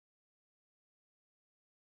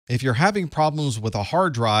If you're having problems with a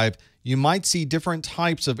hard drive, you might see different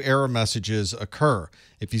types of error messages occur.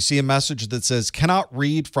 If you see a message that says cannot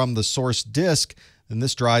read from the source disk, then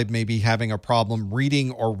this drive may be having a problem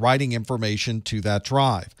reading or writing information to that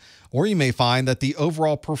drive. Or you may find that the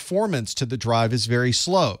overall performance to the drive is very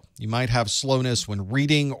slow. You might have slowness when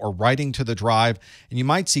reading or writing to the drive, and you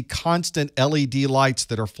might see constant LED lights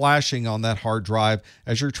that are flashing on that hard drive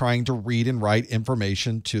as you're trying to read and write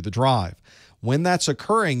information to the drive. When that's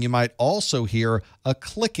occurring, you might also hear a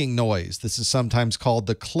clicking noise. This is sometimes called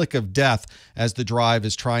the click of death as the drive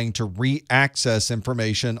is trying to re-access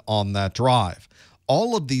information on that drive.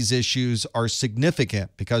 All of these issues are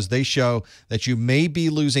significant because they show that you may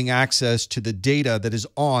be losing access to the data that is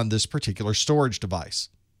on this particular storage device.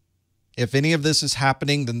 If any of this is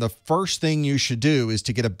happening, then the first thing you should do is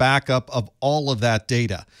to get a backup of all of that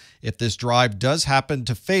data. If this drive does happen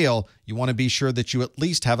to fail, you want to be sure that you at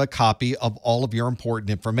least have a copy of all of your important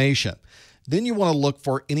information. Then you want to look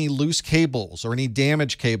for any loose cables or any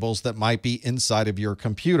damaged cables that might be inside of your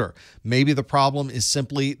computer. Maybe the problem is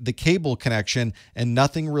simply the cable connection and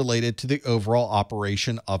nothing related to the overall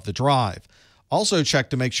operation of the drive. Also check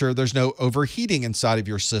to make sure there's no overheating inside of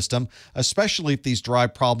your system, especially if these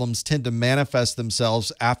drive problems tend to manifest themselves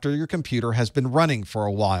after your computer has been running for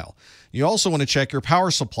a while. You also want to check your power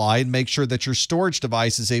supply and make sure that your storage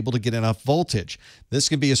device is able to get enough voltage. This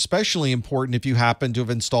can be especially important if you happen to have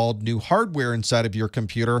installed new hardware inside of your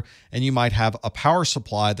computer and you might have a power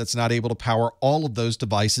supply that's not able to power all of those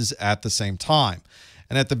devices at the same time.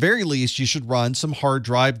 And at the very least, you should run some hard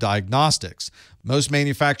drive diagnostics. Most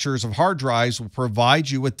manufacturers of hard drives will provide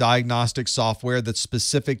you with diagnostic software that's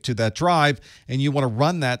specific to that drive, and you want to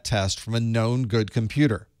run that test from a known good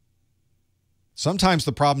computer. Sometimes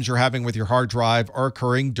the problems you're having with your hard drive are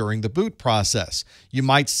occurring during the boot process. You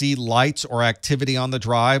might see lights or activity on the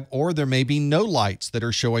drive, or there may be no lights that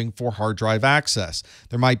are showing for hard drive access.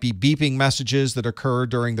 There might be beeping messages that occur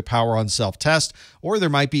during the power on self-test, or there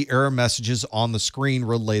might be error messages on the screen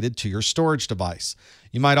related to your storage device.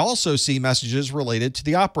 You might also see messages related to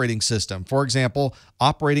the operating system. For example,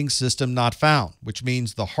 operating system not found, which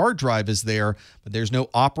means the hard drive is there, but there's no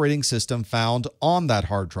operating system found on that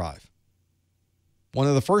hard drive. One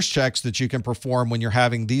of the first checks that you can perform when you're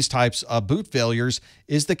having these types of boot failures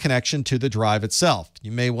is the connection to the drive itself.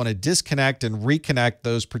 You may want to disconnect and reconnect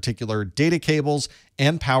those particular data cables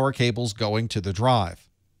and power cables going to the drive.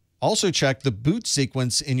 Also check the boot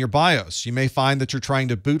sequence in your BIOS. You may find that you're trying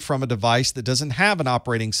to boot from a device that doesn't have an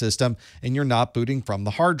operating system and you're not booting from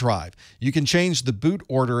the hard drive. You can change the boot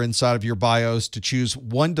order inside of your BIOS to choose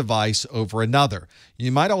one device over another.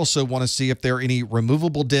 You might also want to see if there are any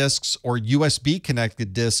removable disks or USB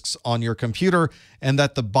connected disks on your computer and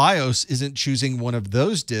that the BIOS isn't choosing one of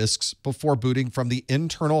those disks before booting from the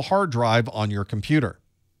internal hard drive on your computer.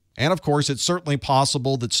 And of course, it's certainly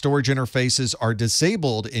possible that storage interfaces are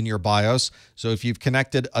disabled in your BIOS. So if you've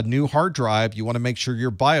connected a new hard drive, you want to make sure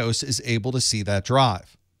your BIOS is able to see that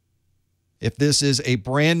drive. If this is a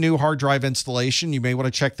brand new hard drive installation, you may want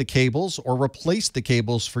to check the cables or replace the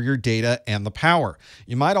cables for your data and the power.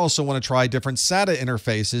 You might also want to try different SATA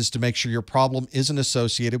interfaces to make sure your problem isn't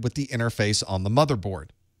associated with the interface on the motherboard.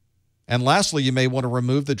 And lastly, you may want to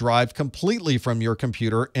remove the drive completely from your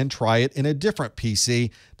computer and try it in a different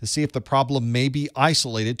PC to see if the problem may be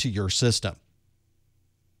isolated to your system.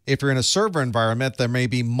 If you're in a server environment, there may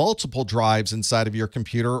be multiple drives inside of your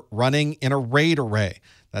computer running in a RAID array.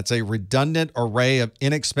 That's a redundant array of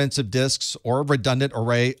inexpensive disks or a redundant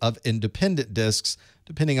array of independent disks,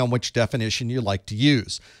 depending on which definition you like to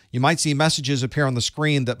use. You might see messages appear on the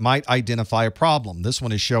screen that might identify a problem. This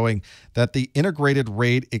one is showing that the integrated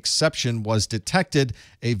RAID exception was detected.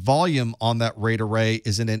 A volume on that RAID array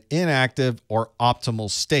is in an inactive or optimal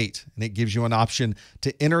state, and it gives you an option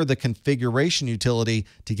to enter the configuration utility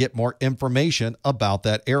to get more information about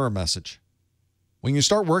that error message. When you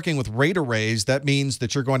start working with RAID arrays, that means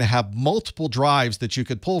that you're going to have multiple drives that you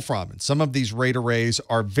could pull from. And some of these RAID arrays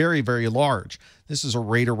are very, very large. This is a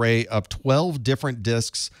RAID array of 12 different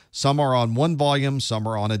disks. Some are on one volume, some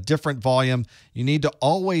are on a different volume. You need to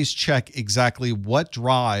always check exactly what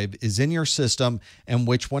drive is in your system and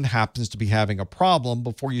which one happens to be having a problem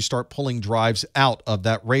before you start pulling drives out of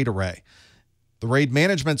that RAID array. The RAID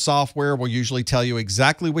management software will usually tell you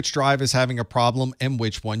exactly which drive is having a problem and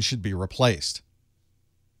which one should be replaced.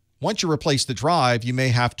 Once you replace the drive, you may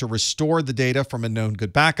have to restore the data from a known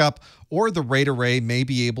good backup, or the RAID array may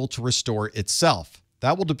be able to restore itself.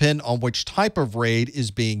 That will depend on which type of RAID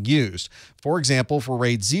is being used. For example, for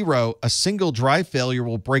RAID 0, a single drive failure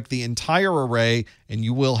will break the entire array and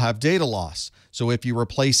you will have data loss. So if you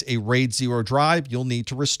replace a RAID 0 drive, you'll need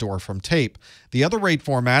to restore from tape. The other RAID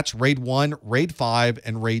formats, RAID 1, RAID 5,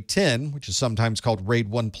 and RAID 10, which is sometimes called RAID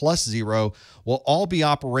 1 plus 0, will all be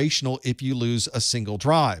operational if you lose a single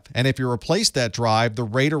drive. And if you replace that drive, the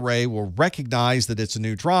RAID array will recognize that it's a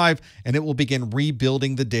new drive, and it will begin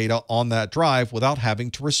rebuilding the data on that drive without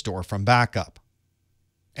having to restore from backup.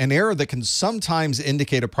 An error that can sometimes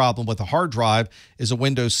indicate a problem with a hard drive is a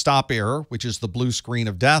Windows stop error, which is the blue screen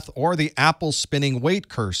of death, or the Apple spinning wait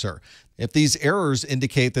cursor. If these errors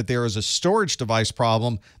indicate that there is a storage device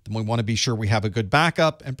problem, then we want to be sure we have a good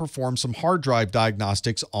backup and perform some hard drive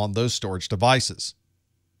diagnostics on those storage devices.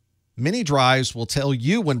 Many drives will tell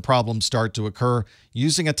you when problems start to occur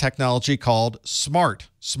using a technology called S.M.A.R.T.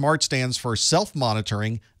 S.M.A.R.T stands for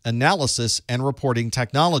Self-Monitoring, Analysis, and Reporting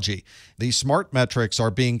Technology. These S.M.A.R.T metrics are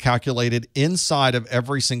being calculated inside of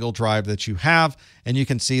every single drive that you have, and you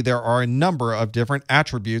can see there are a number of different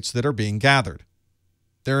attributes that are being gathered.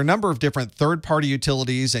 There are a number of different third-party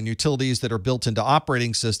utilities and utilities that are built into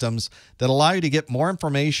operating systems that allow you to get more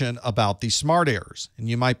information about these S.M.A.R.T errors. And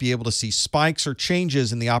you might be able to see spikes or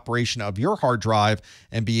changes in the operation of your hard drive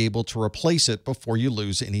and be able to replace it before you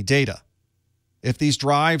lose any data. If these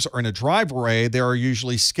drives are in a drive array, there are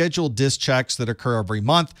usually scheduled disk checks that occur every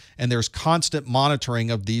month, and there's constant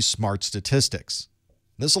monitoring of these S.M.A.R.T statistics.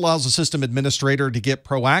 This allows a system administrator to get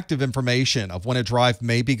proactive information of when a drive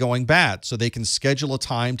may be going bad, so they can schedule a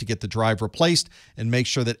time to get the drive replaced and make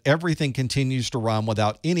sure that everything continues to run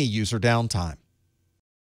without any user downtime.